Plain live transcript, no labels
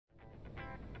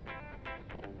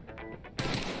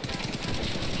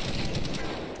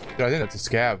Dude, I think that's a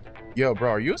scab. Yo,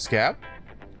 bro, are you a scab?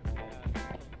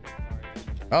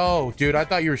 Oh, dude, I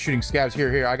thought you were shooting scabs.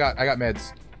 Here, I got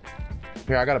meds.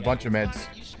 Here, I got a bunch of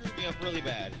meds. You screwed me up really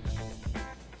bad.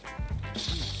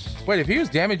 Wait, if he was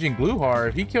damaging Gluhar,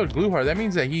 if he killed Gluhar, that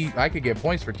means that I could get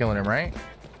points for killing him, right?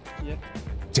 Yep.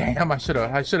 Damn, I should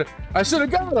have got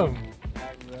him.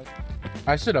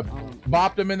 I should have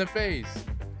bopped him in the face.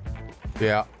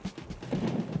 Yeah.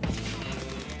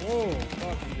 Oh,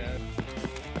 fuck, I'm dead.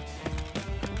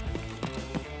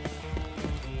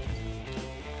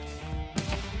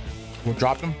 We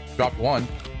dropped him. Dropped one.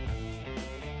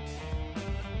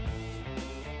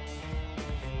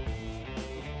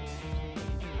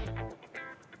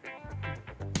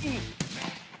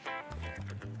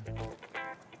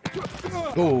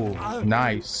 Oh,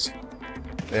 nice.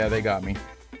 Yeah, they got me.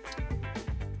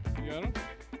 You got him?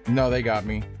 No, they got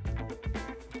me.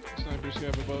 Sniper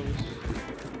scab above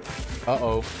us.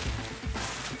 Uh-oh.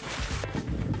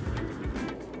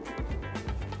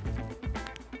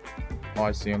 Oh,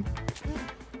 I see him.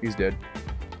 He's dead.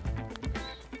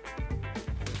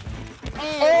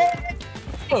 Oh!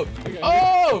 Oh!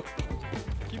 Oh!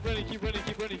 Keep running, keep running,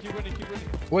 keep running, keep running, keep running.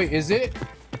 Wait, is it?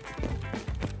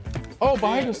 Oh,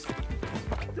 behind us.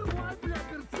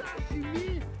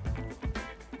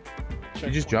 You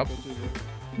just jump?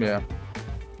 Yeah.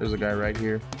 There's a guy right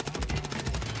here.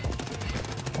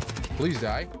 Please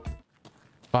die.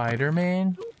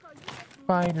 Spider-Man.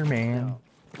 Spider-Man.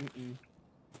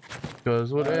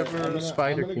 Because whatever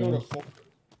spider can.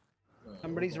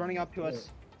 Somebody's running up to us.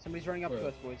 Somebody's running up to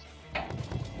us, boys.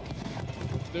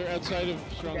 They're outside of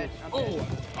Stronghold.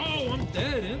 Oh, I'm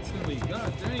dead instantly.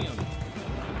 God damn.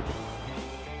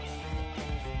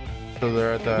 So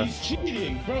they're at the. He's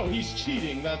cheating, bro. He's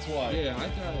cheating. That's why. Yeah, I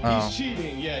got it. Oh. He's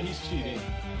cheating. Yeah, he's cheating.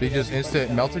 They just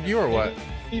instant melted you or what?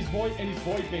 He's voiping,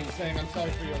 saying, "I'm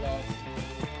sorry for your loss."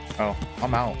 Oh,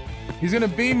 I'm out. He's gonna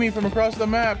beam me from across the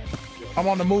map. I'm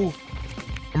on the move.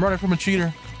 I'm running from a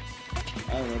cheater.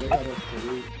 I don't know. They got us for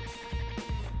you.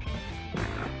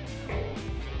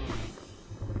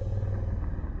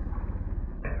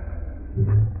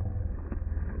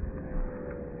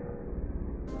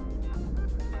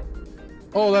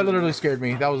 Oh, that literally scared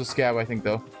me. That was a scab, I think,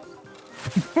 though.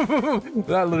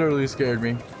 That literally scared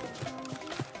me.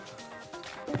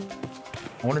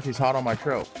 I wonder if he's hot on my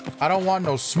trail. I don't want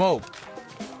no smoke,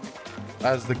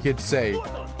 as the kids say.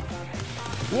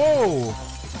 Whoa!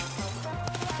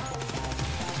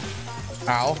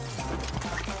 Ow.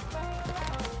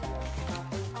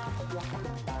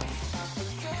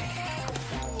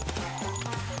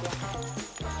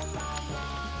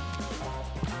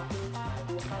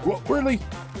 What, really?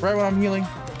 Right when I'm healing?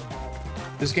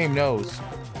 This game knows.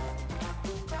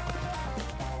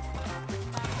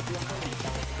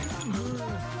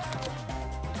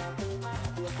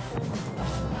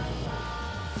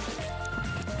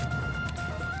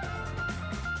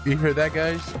 You hear that,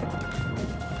 guys?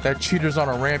 That cheater's on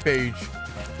a rampage.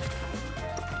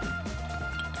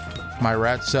 My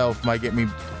rat self might get me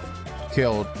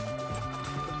killed.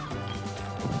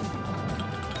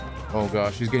 Oh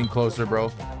gosh, he's getting closer,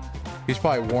 bro. He's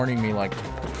probably warning me like,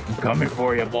 I'm coming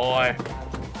for you, boy.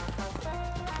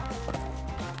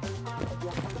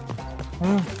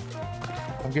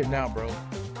 I'm getting out, bro.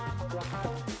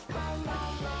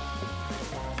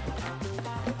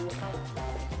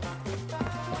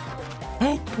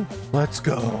 Let's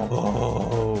go.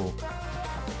 Oh.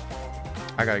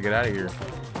 I gotta get out of here.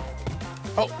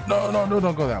 Oh, no,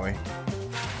 don't go that way.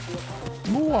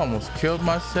 Ooh, almost killed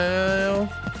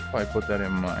myself. Probably put that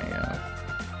in my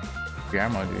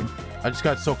gamma, dude. I just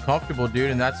got so comfortable, dude,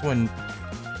 and that's when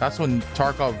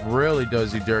Tarkov really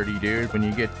does you dirty, dude. When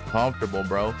you get comfortable,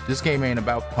 bro. This game ain't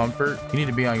about comfort. You need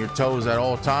to be on your toes at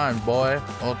all times, boy.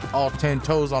 All 10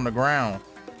 toes on the ground.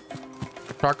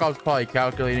 Tarkov's probably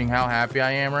calculating how happy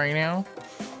I am right now.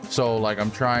 So, like,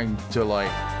 I'm trying to, like,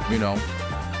 you know,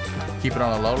 keep it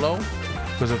on a low.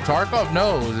 Because if Tarkov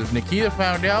knows, if Nikita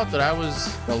found out that I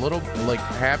was a little, like,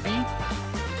 happy,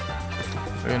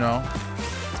 you know,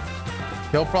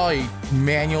 he'll probably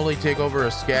manually take over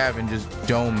a scav and just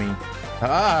dome me.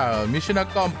 Ah, mission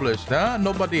accomplished, huh?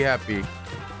 Nobody happy.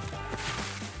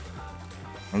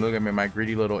 And look at me, my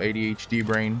greedy little ADHD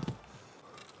brain.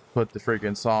 Put the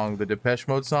freaking song, the Depeche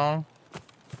Mode song.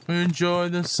 Enjoy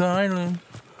the silence,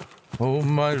 oh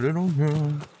my little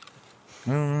girl.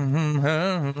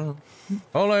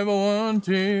 All I ever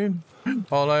wanted,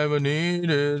 all I ever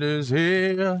needed is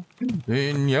here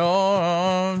in your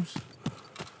arms.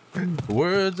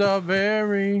 Words are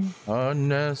very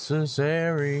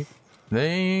unnecessary.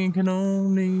 They can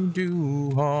only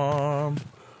do harm.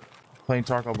 Playing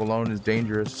Tarkov alone is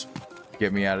dangerous.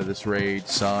 Get me out of this raid,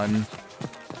 son.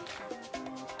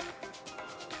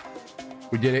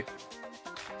 We did it.